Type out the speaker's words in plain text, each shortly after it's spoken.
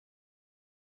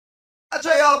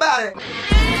I'll tell you all about it.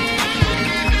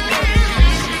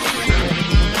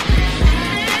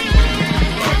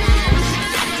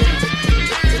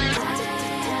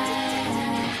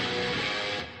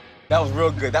 That was real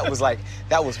good. That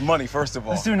was money, first of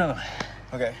all. Let's do another one.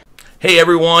 Okay. Hey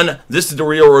everyone, this is The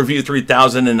Real Review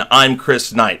 3000 and I'm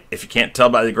Chris Knight. If you can't tell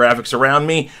by the graphics around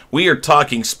me, we are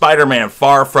talking Spider-Man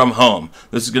Far From Home.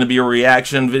 This is going to be a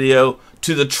reaction video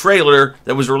to the trailer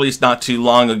that was released not too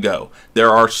long ago. There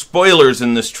are spoilers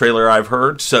in this trailer, I've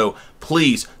heard, so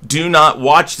please do not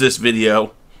watch this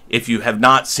video if you have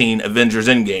not seen Avengers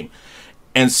Endgame.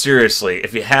 And seriously,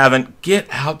 if you haven't, get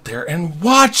out there and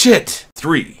watch it!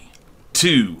 3,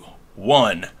 2,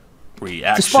 1...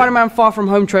 reaction. The Spider-Man Far From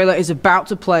Home trailer is about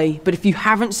to play, but if you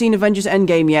haven't seen Avengers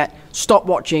Endgame yet, stop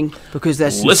watching because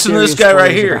there's some Listen to this guy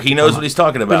right here. He knows what he's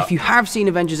talking about. But if you have seen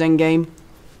Avengers Endgame,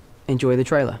 enjoy the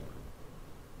trailer.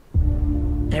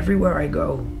 Everywhere I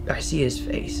go, I see his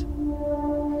face.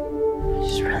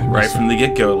 Right from the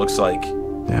get-go, it looks like.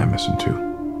 Yeah, I miss him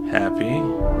too. Happy.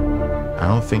 I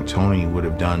don't think Tony would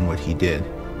have done what he did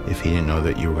if he didn't know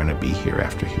that you were going to be here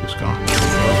after he was gone.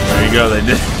 There you go. They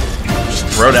did. Just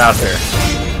throw it out there.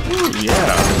 Ooh,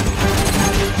 yeah.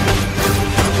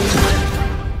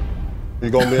 You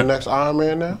gonna be the next Iron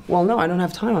Man now? Well, no, I don't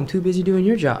have time. I'm too busy doing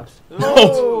your jobs.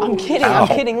 Oh. I'm kidding, Ow. I'm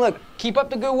kidding. Look, keep up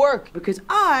the good work because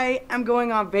I am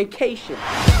going on vacation.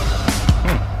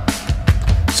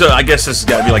 So I guess this has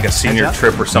got to be like a senior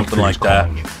trip or something like that.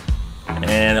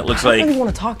 And it looks I like don't really want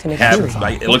to talk to Nick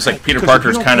it looks like Peter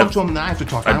Parker's kind of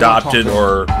adopted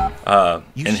or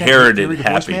inherited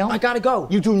Happy. I gotta go.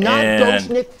 You do not ghost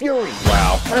Nick Fury.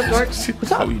 Wow. What's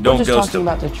up? You don't We're just ghost talking him.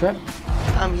 about the trip.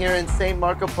 I'm here in St.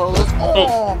 Marco Polo's.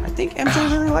 Oh, I think MJ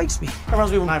really likes me. That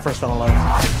reminds me when I first fell in love.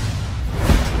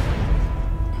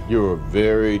 You're a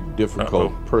very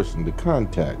difficult person to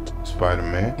contact,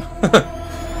 Spider-Man.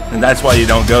 And that's why you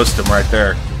don't ghost him right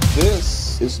there.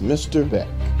 This is Mr. Beck.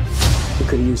 We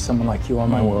could have used someone like you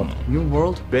on my world. Your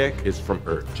world? Beck is from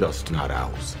Earth, just not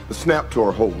ours. The snap to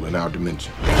our hole in our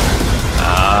dimension.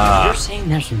 You're saying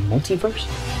there's a multiverse?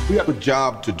 We have a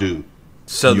job to do.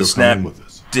 So the You're snap coming with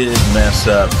us. did mess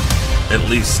up at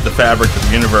least the fabric of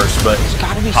the universe, but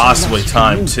Gotta be possibly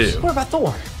time something else. too. What about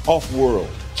Thor? Off-world.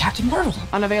 Captain Marvel?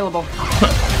 Unavailable.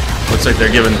 Looks like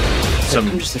they're giving some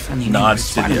I'm just a friendly nods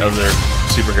to the Spider-Man. other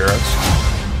superheroes.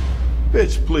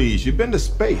 Bitch, please, you've been to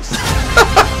space.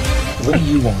 What do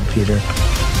you want, Peter?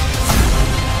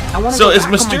 I wanna So go is back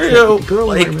on my trip Mysterio with the girl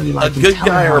like I really a like and good tell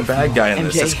guy her or a how I bad feel. guy in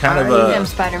this? MJ, It's kind of how are you? I'm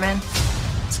Spider-Man.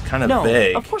 it's kind of No,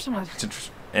 vague. of course I'm not. It's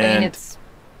interesting. I mean, And it's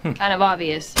kind of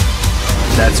obvious.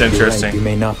 that's You're right, interesting. you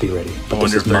may not be ready, but wonder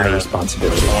this if is they're my gonna-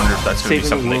 responsibility. I wonder if that's going to be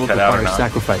something they cut out or not.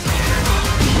 Sacrifice.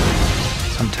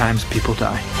 Sometimes people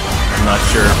die. I'm not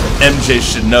sure. MJ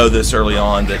should know this early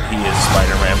on that he is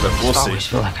Spider-Man, but we'll I always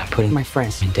see. feel like I'm putting my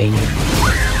friends in danger.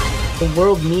 The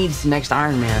world needs the next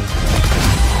Iron Man.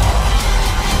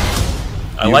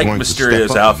 I You're like going to Mysterio's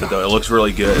step up outfit though. It looks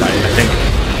really good. I think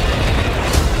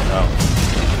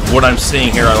what I'm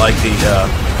seeing here, I like the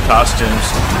costumes,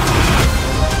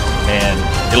 and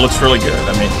it looks really good.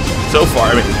 I mean, so far,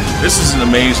 I mean, this is an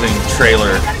amazing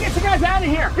trailer. Gotta get you guys out of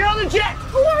here! Get on the jet!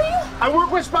 Who are you? I work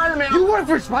with Spider-Man. You work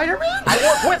for Spider-Man? I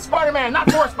work with Spider-Man,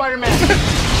 not for Spider-Man.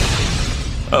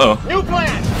 Uh-oh. New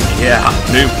plan! Yeah,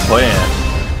 new plan.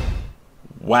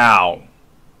 Wow.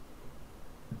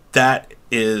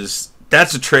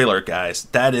 That's a trailer, guys.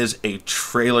 That is a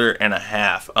trailer and a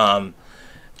half.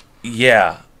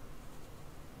 Yeah.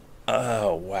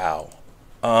 Oh, wow.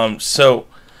 So,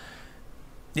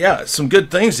 yeah, some good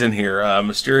things in here.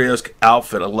 Mysterio's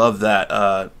outfit, I love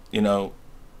that. You know,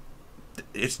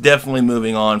 it's definitely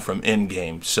moving on from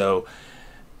Endgame. So,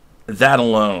 that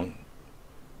alone,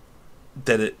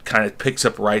 that it kind of picks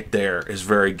up right there is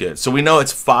very good. So we know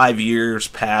it's 5 years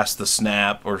past the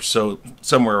snap or so,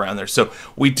 somewhere around there. So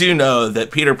we do know that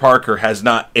Peter Parker has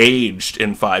not aged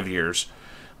in 5 years.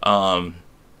 So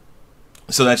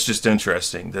that's just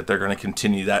interesting that they're going to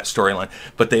continue that storyline.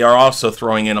 But they are also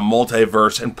throwing in a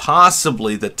multiverse, and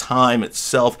possibly the time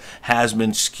itself has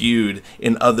been skewed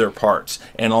in other parts.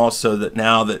 And also that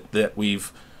now that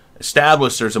we've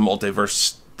established there's a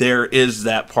multiverse, there is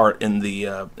that part in the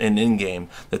in Endgame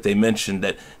that they mentioned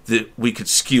that we could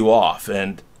skew off,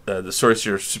 and the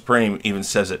Sorcerer Supreme even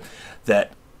says it,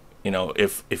 that you know,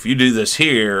 if you do this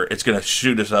here, it's going to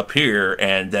shoot us up here,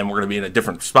 and then we're going to be in a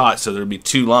different spot, so there'll be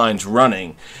two lines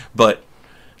running. But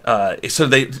so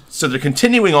they're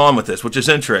continuing on with this, which is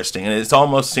interesting, and it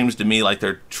almost seems to me like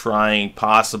they're trying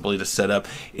possibly to set up,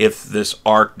 if this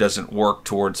arc doesn't work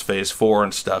towards Phase 4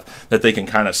 and stuff, that they can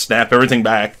kind of snap everything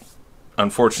back.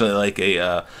 Unfortunately, like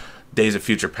a Days of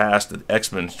Future Past that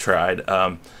X-Men tried.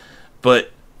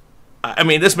 But I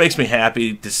mean, this makes me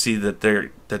happy to see that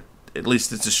that at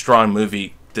least it's a strong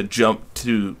movie to jump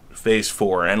to Phase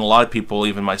 4, and a lot of people,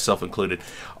 even myself included,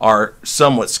 are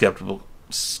somewhat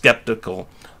skeptical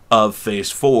of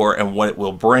Phase 4 and what it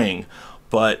will bring.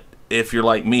 But if you're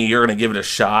like me, you're going to give it a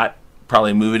shot,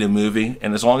 probably movie to movie,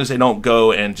 and as long as they don't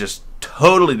go and just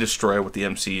totally destroy what the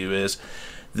MCU is,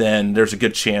 then there's a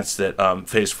good chance that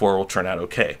Phase 4 will turn out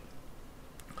okay.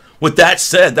 With that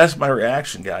said, that's my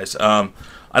reaction, guys. I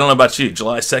don't know about you.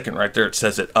 July 2nd, right there, it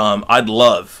says it. I'd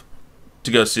love to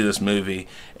go see this movie,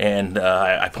 and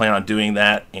I plan on doing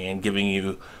that and giving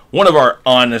you one of our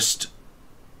honest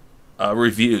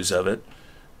reviews of it.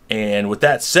 And with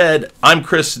that said, I'm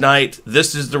Chris Knight.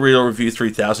 This is The Real Review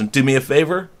 3000. Do me a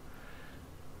favor.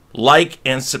 Like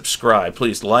and subscribe.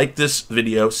 Please like this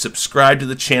video. Subscribe to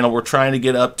the channel. We're trying to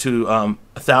get up to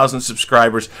 1,000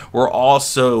 subscribers. We're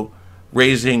also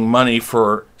raising money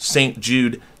for St.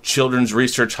 Jude Children's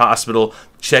Research Hospital.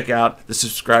 Check out the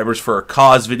Subscribers for a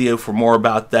Cause video for more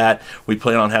about that. We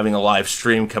plan on having a live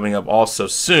stream coming up also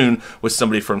soon with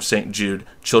somebody from St. Jude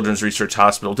Children's Research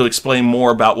Hospital to explain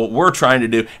more about what we're trying to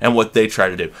do and what they try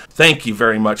to do. Thank you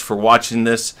very much for watching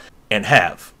this, and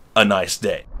have a nice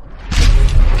day.